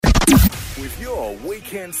with your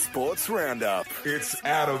weekend sports roundup. It's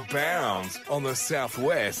Out of Bounds on the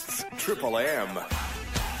Southwest's Triple M.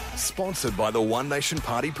 Sponsored by the One Nation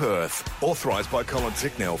Party Perth. Authorised by Colin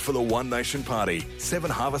Ticknell for the One Nation Party. 7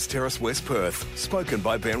 Harvest Terrace, West Perth. Spoken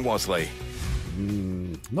by Ben Wasley.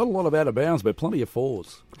 Not a lot of out of bounds, but plenty of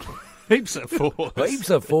fours. Heaps of fours. Heaps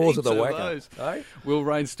of fours at the Heaps of WACA. those. Eh? Will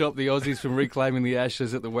rain stop the Aussies from reclaiming the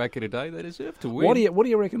Ashes at the WACA today? They deserve to win. What do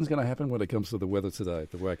you reckon is going to happen when it comes to the weather today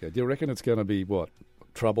at the WACA? Do you reckon it's going to be, what,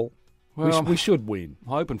 trouble? Well, we should win.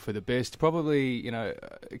 I'm hoping for the best. Probably,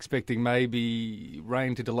 expecting maybe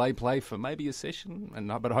rain to delay play for maybe a session.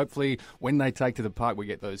 But hopefully when they take to the park, we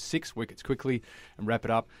get those 6 wickets quickly and wrap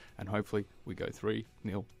it up. And hopefully we go 3-0.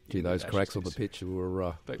 Gee, those cracks on the pitch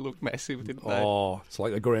were... They look massive, didn't they? Oh, it's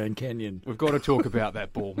like the Grand Canyon. We've got to talk about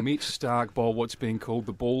that ball. Mitch Starc bowled what's being called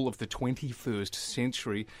the ball of the 21st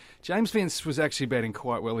century. James Vince was actually batting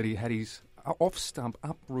quite well. He had his off stump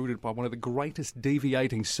uprooted by one of the greatest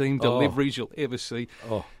deviating seam deliveries you'll ever see.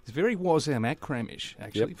 It's very Wazam Akram-ish,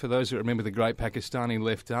 actually, for those who remember the great Pakistani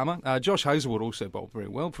left armour. Josh Hazlewood also bowled very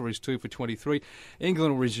well for his 2 for 23.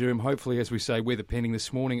 England will resume, hopefully, as we say, weather pending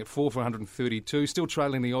this morning at 4 for 132, still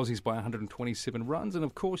trailing the Aussies by 127 runs. And,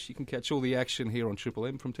 of course, you can catch all the action here on Triple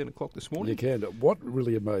M from 10 o'clock this morning. You can. What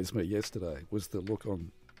really amazed me yesterday was the look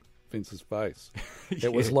on Vince's face.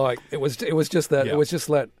 It was like, it was just that, it was just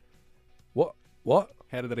that, What?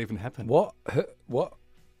 How did that even happen? What? What?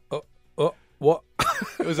 What?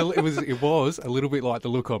 It was a little bit like the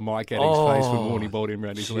look on Mike Adding's face when Warney bowled him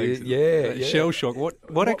around his legs. Yeah. Shell shock.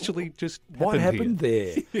 What actually just happened What happened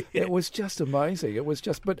there? Yeah. It was just amazing. It was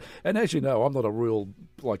just, and as you know, I'm not a real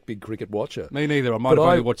big cricket watcher. Me neither. I might have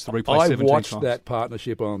only watched the replay 17 times. I watched times. that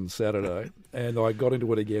partnership on Saturday, and I got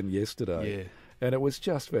into it again yesterday. Yeah. And it was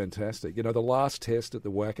just fantastic. The last test at the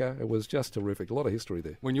WACA, it was just terrific. A lot of history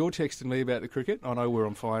there. When you're texting me about the cricket, I know we're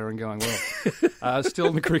on fire and going well. Still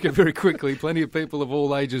in the cricket very quickly. Plenty of people of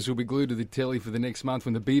all ages will be glued to the telly for the next month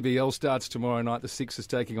when the BBL starts tomorrow night. The Sixers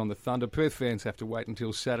taking on the Thunder. Perth fans have to wait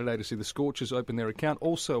until Saturday to see the Scorchers open their account,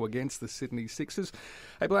 also against the Sydney Sixers.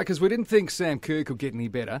 Hey, Blackers, we didn't think Sam Kerr could get any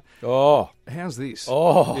better. How's this?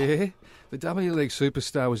 Yeah. The W League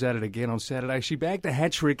superstar was at it again on Saturday. She bagged a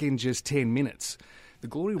hat-trick in just 10 minutes. The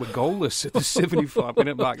Glory were goalless at the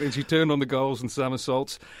 75-minute mark. Then she turned on the goals and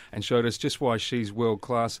somersaults and showed us just why she's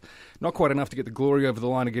world-class. Not quite enough to get the Glory over the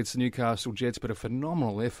line against the Newcastle Jets, but a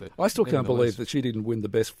phenomenal effort. I still can't believe that she didn't win the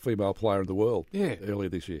best female player in the world earlier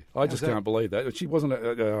this year. I just can't believe that. She wasn't...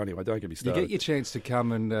 anyway, don't get me started. You get your chance to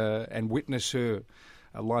come and witness her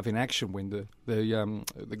live in action when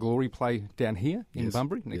the Glory play down here in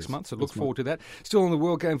Bunbury next month. So look forward to that. Still on the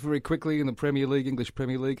World Game very quickly in the Premier League, English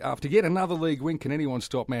Premier League. After yet another league win, can anyone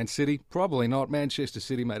stop Man City? Probably not. Manchester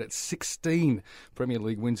City made it 16 Premier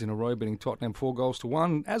League wins in a row, beating Tottenham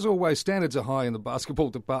 4-1. As always, standards are high in the basketball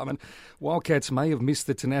department. Wildcats may have missed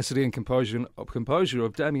the tenacity and composure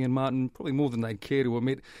of Damian Martin, probably more than they'd care to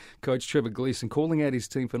admit. Coach Trevor Gleeson calling out his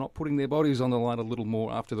team for not putting their bodies on the line a little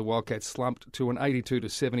more after the Wildcats slumped to an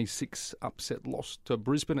 82-76 upset loss to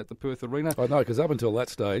Brisbane at the Perth Arena. I know, because up until that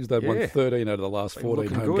stage, they've won 13 out of the last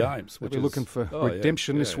 14 home games. They'll be looking for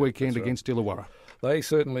redemption this weekend against Illawarra. They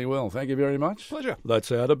certainly will. Thank you very much. Pleasure.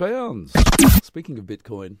 That's Out of Bounds. Speaking of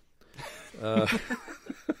Bitcoin,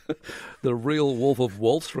 the real Wolf of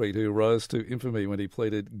Wall Street, who rose to infamy when he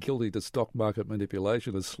pleaded guilty to stock market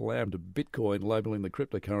manipulation, has slammed Bitcoin, labelling the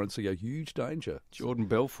cryptocurrency a huge danger. Jordan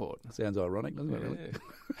Belfort. Sounds ironic, doesn't it? Really?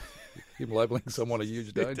 Him labelling someone a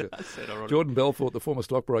huge danger. Ironic. Jordan Belfort, the former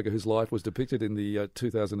stockbroker whose life was depicted in the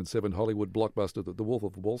 2007 Hollywood blockbuster The Wolf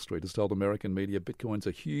of Wall Street, has told American media Bitcoin's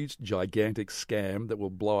a huge, gigantic scam that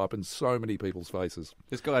will blow up in so many people's faces.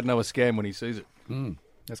 This guy'd know a scam when he sees it.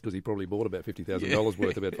 That's because he probably bought about $50,000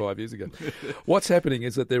 worth about 5 years ago. What's happening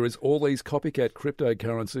is that there is all these copycat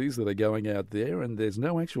cryptocurrencies that are going out there, and there's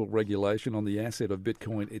no actual regulation on the asset of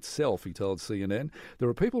Bitcoin itself, he told CNN. There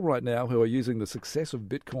are people right now who are using the success of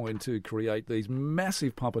Bitcoin to create these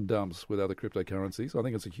massive pump and dumps with other cryptocurrencies. I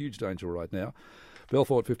think it's a huge danger right now.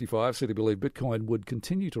 Belfort, 55, said he believed Bitcoin would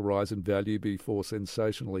continue to rise in value before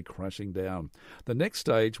sensationally crashing down. The next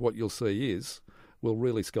stage, what you'll see is, will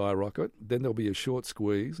really skyrocket. Then there'll be a short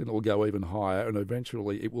squeeze and it'll go even higher, and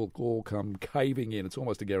eventually it will all come caving in. It's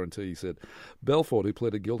almost a guarantee, he said. Belfort, who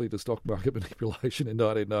pleaded guilty to stock market manipulation in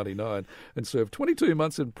 1999 and served 22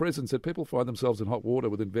 months in prison, said people find themselves in hot water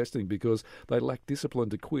with investing because they lack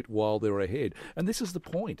discipline to quit while they're ahead. And this is the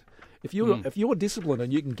point. If you're disciplined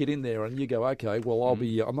and you can get in there and you go, okay, well,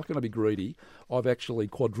 I'm not going to be greedy. I've actually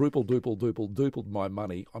dupled my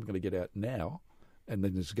money. I'm going to get out now. And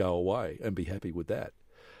then just go away and be happy with that,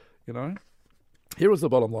 you know? Here was the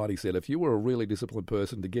bottom line, he said. If you were a really disciplined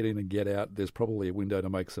person to get in and get out, there's probably a window to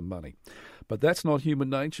make some money. But that's not human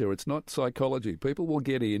nature. It's not psychology. People will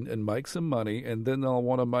get in and make some money, and then they'll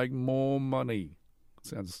want to make more money.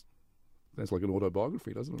 Sounds like an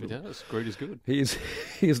autobiography, doesn't it? It does. Greed is good. He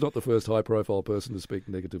is not the first high-profile person to speak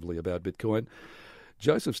negatively about Bitcoin.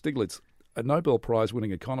 Joseph Stiglitz, a Nobel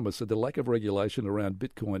Prize-winning economist, said the lack of regulation around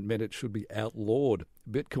Bitcoin meant it should be outlawed.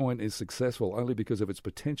 Bitcoin is successful only because of its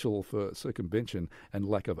potential for circumvention and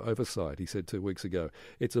lack of oversight, he said 2 weeks ago.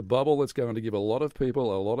 It's a bubble that's going to give a lot of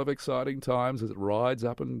people a lot of exciting times as it rides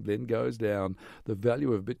up and then goes down. The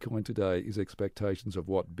value of Bitcoin today is expectations of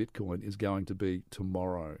what Bitcoin is going to be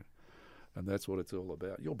tomorrow. And that's what it's all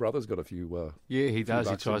about. Your brother's got a few. Yeah, he does.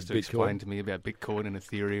 He tries to Bitcoin. explain to me about Bitcoin and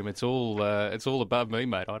Ethereum. It's all above me,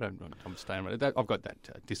 mate. I'm staying right. I've got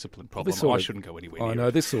that discipline problem. I shouldn't go anywhere near. I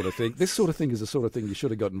know this sort of thing. This sort of thing is the sort of thing you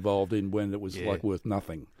should have got involved in when it was like worth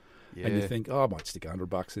nothing. Yeah. And you think, I might stick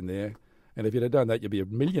 $100 in there. And if you'd have done that, you'd be a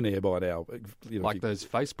millionaire by now. Like those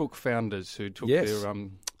Facebook founders who took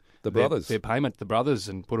the brothers, their payment, the brothers,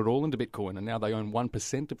 and put it all into Bitcoin, and now they own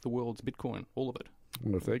 1% of the world's Bitcoin, all of it. I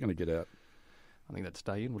wonder if they're going to get out. I think that'd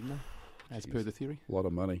stay in, wouldn't they? As per the theory. A lot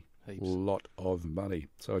of money. Heaps. A lot of money.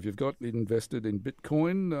 So if you've got invested in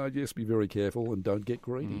Bitcoin, just be very careful and don't get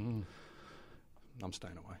greedy. Mm. I'm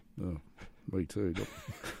staying away. Oh, me too.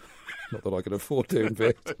 Not that I can afford to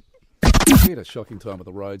invest. We had a shocking time of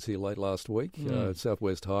the roads here late last week.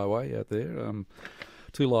 Southwest Highway out there.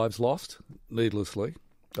 2 lives lost, needlessly.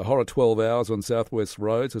 A horror 12 hours on Southwest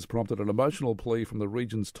roads has prompted an emotional plea from the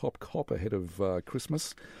region's top cop ahead of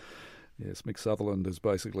Christmas. Yes, Mick Sutherland has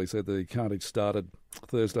basically said the carnage started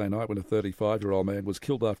Thursday night when a 35-year-old man was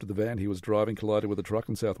killed after the van he was driving collided with a truck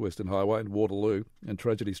on Southwestern Highway in Waterloo, and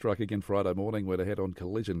tragedy struck again Friday morning when a head-on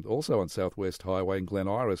collision, also on Southwest Highway in Glen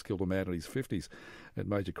Iris, killed a man in his 50s. And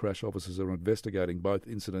major crash officers are investigating both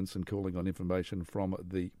incidents and calling on information from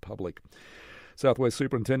the public. Southwest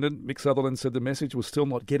Superintendent Mick Sutherland said the message was still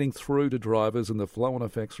not getting through to drivers and the flow-on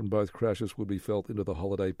effects from both crashes would be felt into the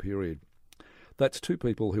holiday period. That's 2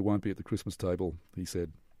 people who won't be at the Christmas table, he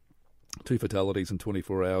said. 2 fatalities in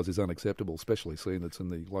 24 hours is unacceptable, especially seeing that's in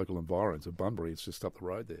the local environs of Bunbury. It's just up the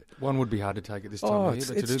road there. One would be hard to take at this time of year,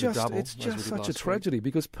 but to do the double... It's just such a tragedy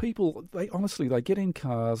because people, they get in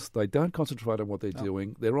cars, they don't concentrate on what they're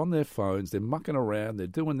doing, they're on their phones, they're mucking around, they're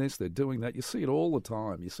doing this, they're doing that. You see it all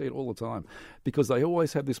the time. Because they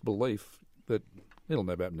always have this belief that it'll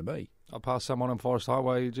never happen to me. I passed someone on Forest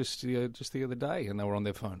Highway just the other day and they were on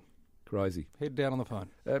their phone. Crazy. Head down on the phone.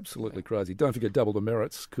 Absolutely crazy. Don't forget double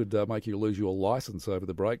demerits could make you lose your licence over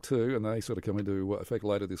the break too, and they sort of come into effect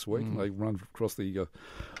later this week. And they run across the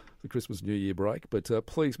Christmas New Year break. But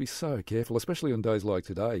please be so careful, especially on days like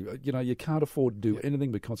today. You can't afford to do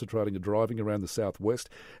anything but concentrating on driving around the southwest,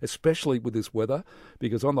 especially with this weather,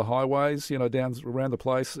 because on the highways, down around the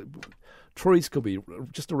place, trees could be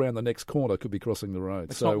just around the next corner, could be crossing the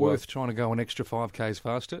road. It's not worth trying to go an extra 5 k's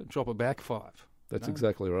faster. Drop it back 5. That's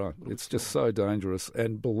exactly right. It's just so dangerous.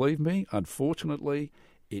 And believe me, unfortunately,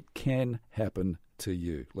 it can happen to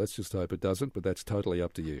you. Let's just hope it doesn't, but that's totally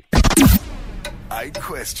up to you. 8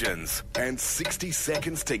 questions and 60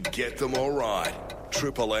 seconds to get them all right.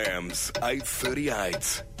 Triple M's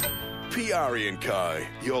 838. Piari & Co.,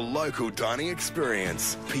 your local dining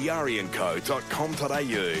experience.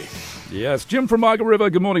 piariandco.com.au. Yes, Jim from Margaret River.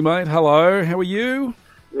 Good morning, mate. Hello. How are you?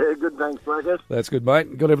 Yeah, good, thanks, Brekky. That's good,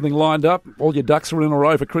 mate. Got everything lined up? All your ducks are in a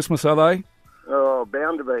row for Christmas, are they? Oh,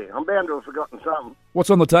 bound to be. I'm bound to have forgotten something. What's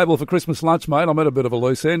on the table for Christmas lunch, mate? I'm at a bit of a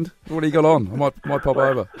loose end. What do you got on? I might pop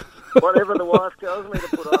over. Whatever the wife tells me to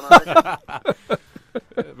put on, I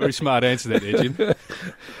reckon. Very smart answer that there, Jim.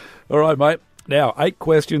 All right, mate. Now, 8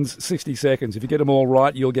 questions, 60 seconds. If you get them all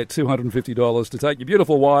right, you'll get $250 to take your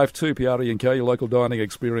beautiful wife to Piari & Co., your local dining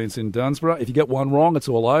experience in Dunsborough. If you get one wrong, it's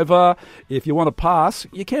all over. If you want to pass,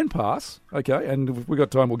 you can pass. Okay, and if we've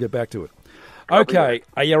got time, we'll get back to it. Okay,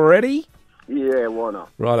 are you ready? Yeah, why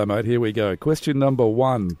not? Righto, mate, here we go. Question number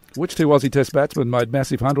 1. Which 2 Aussie Test batsmen made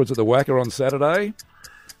massive hundreds at the WACA on Saturday?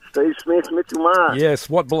 Steve Smith, Mitchell Marsh. Yes.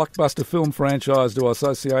 What blockbuster film franchise do I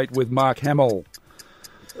associate with Mark Hamill?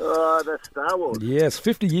 That's Star Wars. Yes.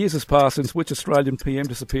 50 years has passed since which Australian PM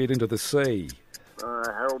disappeared into the sea?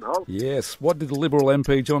 Harold Holt. Yes. What did the Liberal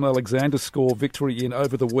MP John Alexander score victory in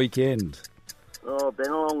over the weekend?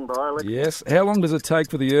 Bennelong by-election. Yes. How long does it take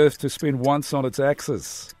for the Earth to spin once on its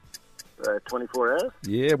axis? 24 hours.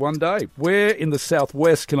 Yeah, 1 day. Where in the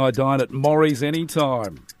southwest can I dine at Morrie's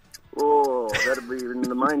anytime? Oh, that'd be in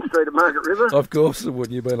the main street of Margaret River. Of course it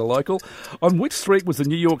would, you've been a local. On which street was the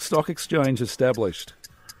New York Stock Exchange established?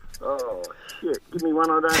 Oh, Shit, give me one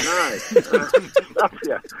I don't know. Stuff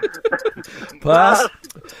ya. Pass.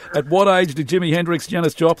 At what age did Jimi Hendrix,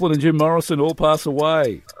 Janis Joplin and Jim Morrison all pass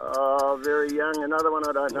away? Oh, very young. Another one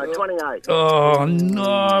I don't know. 28. Oh,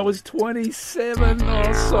 no, it was 27.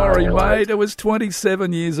 Oh, sorry, mate. It was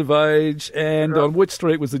 27 years of age. And on which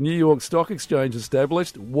street was the New York Stock Exchange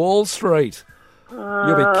established? Wall Street.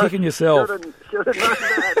 You'll be kicking yourself. Should have known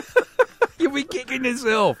that. You'll be kicking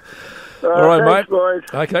yourself. All right, thanks, mate. Boys.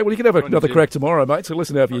 Okay, well, you can have another crack tomorrow, mate. So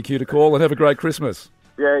listen out for your cue to call and have a great Christmas.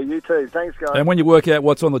 Yeah, you too. Thanks, guys. And when you work out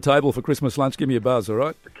what's on the table for Christmas lunch, give me a buzz, all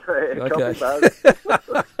right? Okay. Okay. Copy,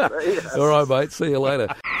 buzz. See ya. All right, mate. See you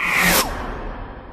later.